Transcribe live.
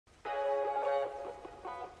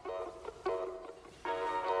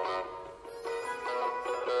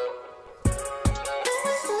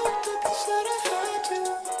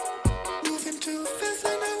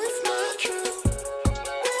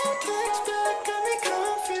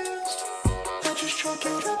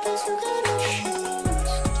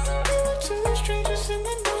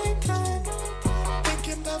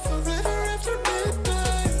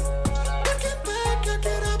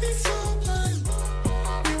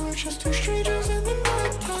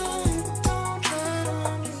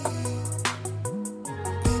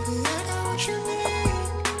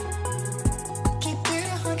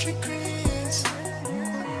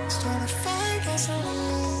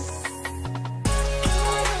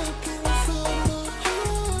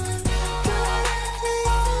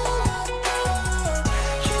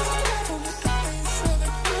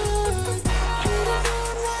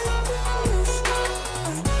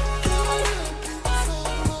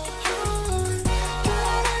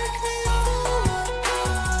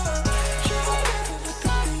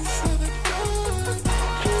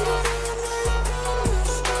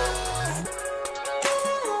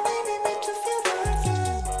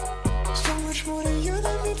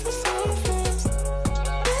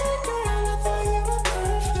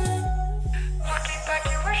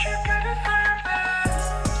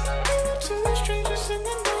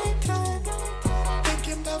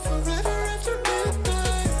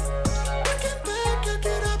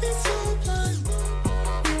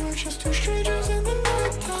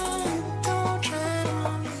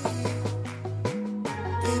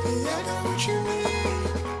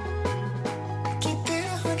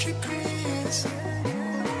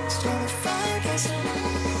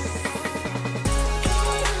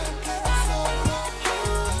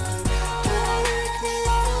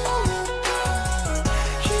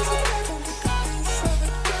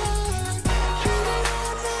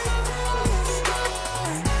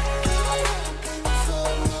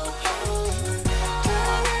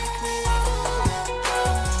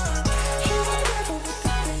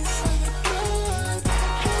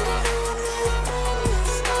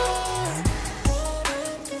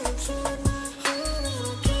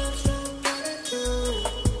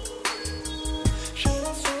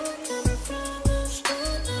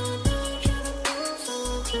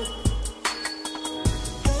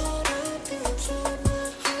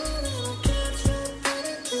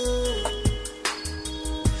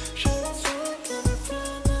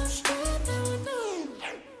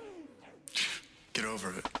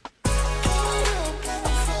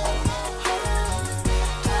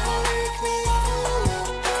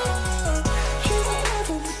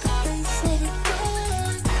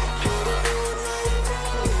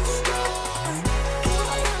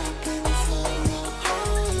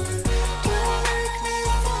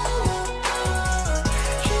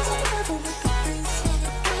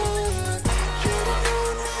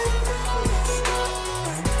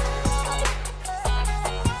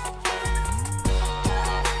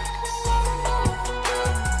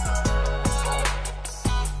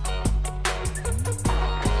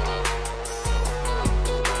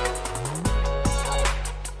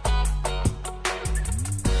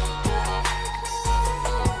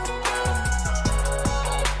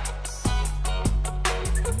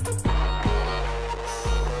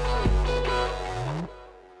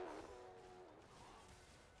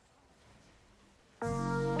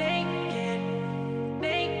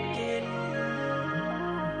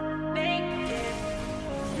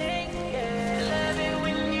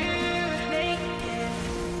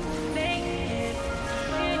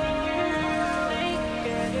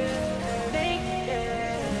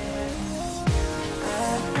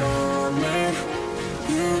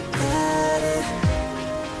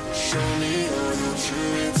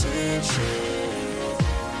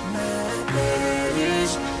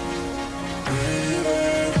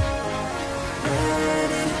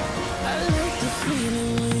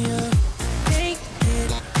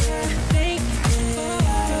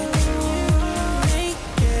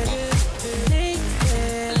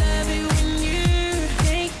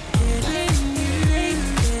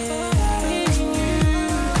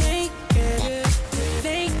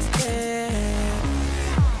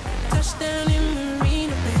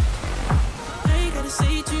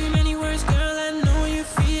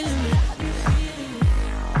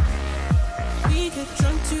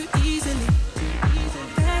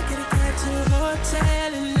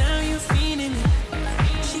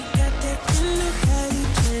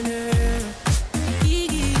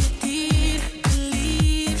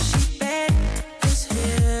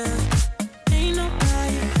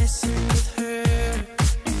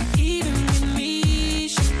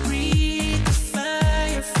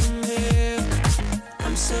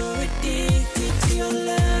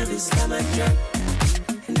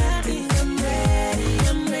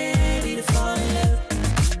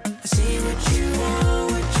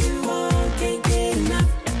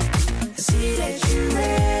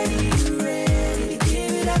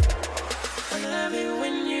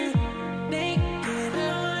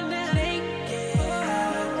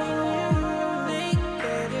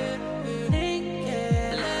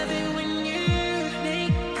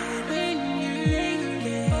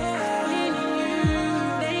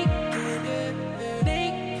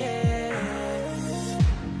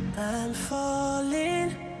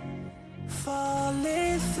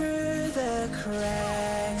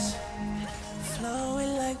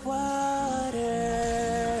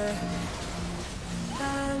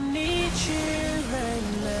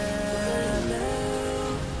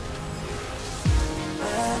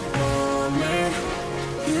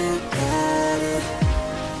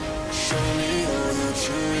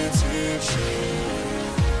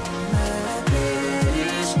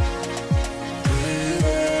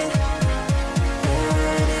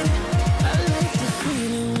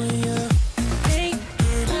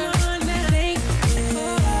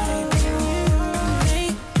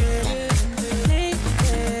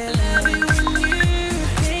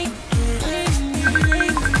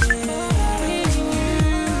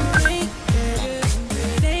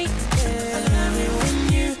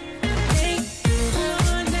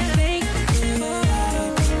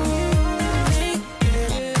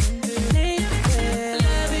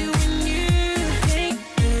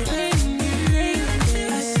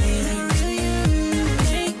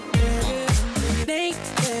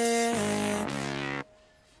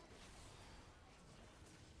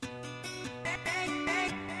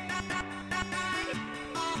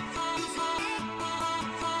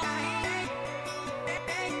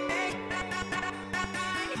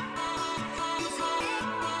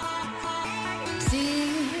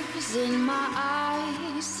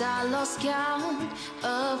I lost count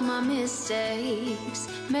of my mistakes.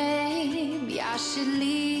 Maybe I should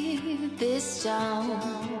leave this town.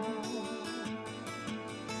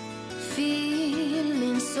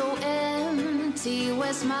 Feeling so empty,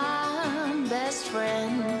 where's my best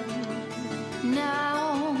friend?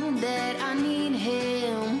 Now that I need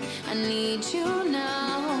him, I need you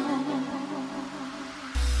now.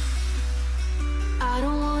 I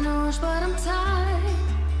don't wanna rush, but I'm tired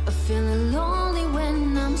of feeling lonely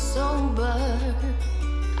when I'm sober.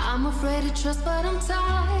 I'm afraid to trust, but I'm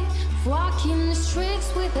tired of walking the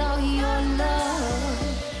streets without your love.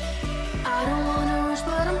 I don't wanna rush,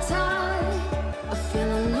 but I'm tired of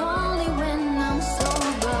feeling lonely when I'm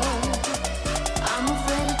sober. I'm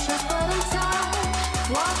afraid to trust, but I'm tired of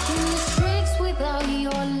walking the streets without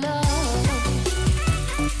your love.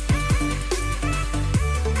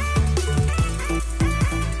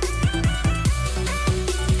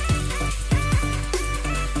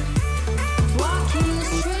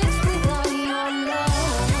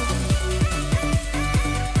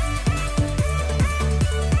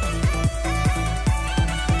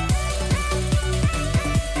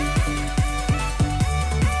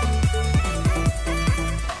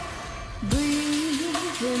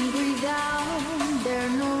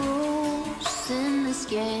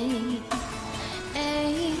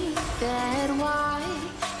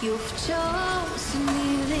 You've chosen me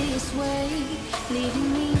this way, leaving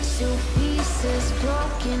me to pieces,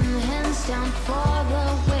 broken hands down for the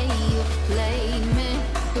way you've played me.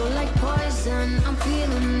 You're like poison, I'm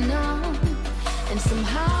feeling numb, and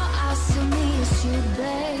somehow I still miss you,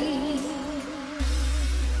 babe.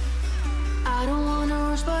 I don't wanna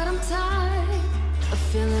rush, but I'm tired of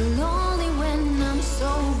feeling lonely when I'm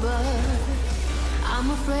sober. I'm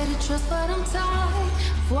afraid to trust, but I'm tired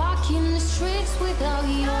of walking the streets without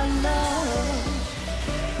your love.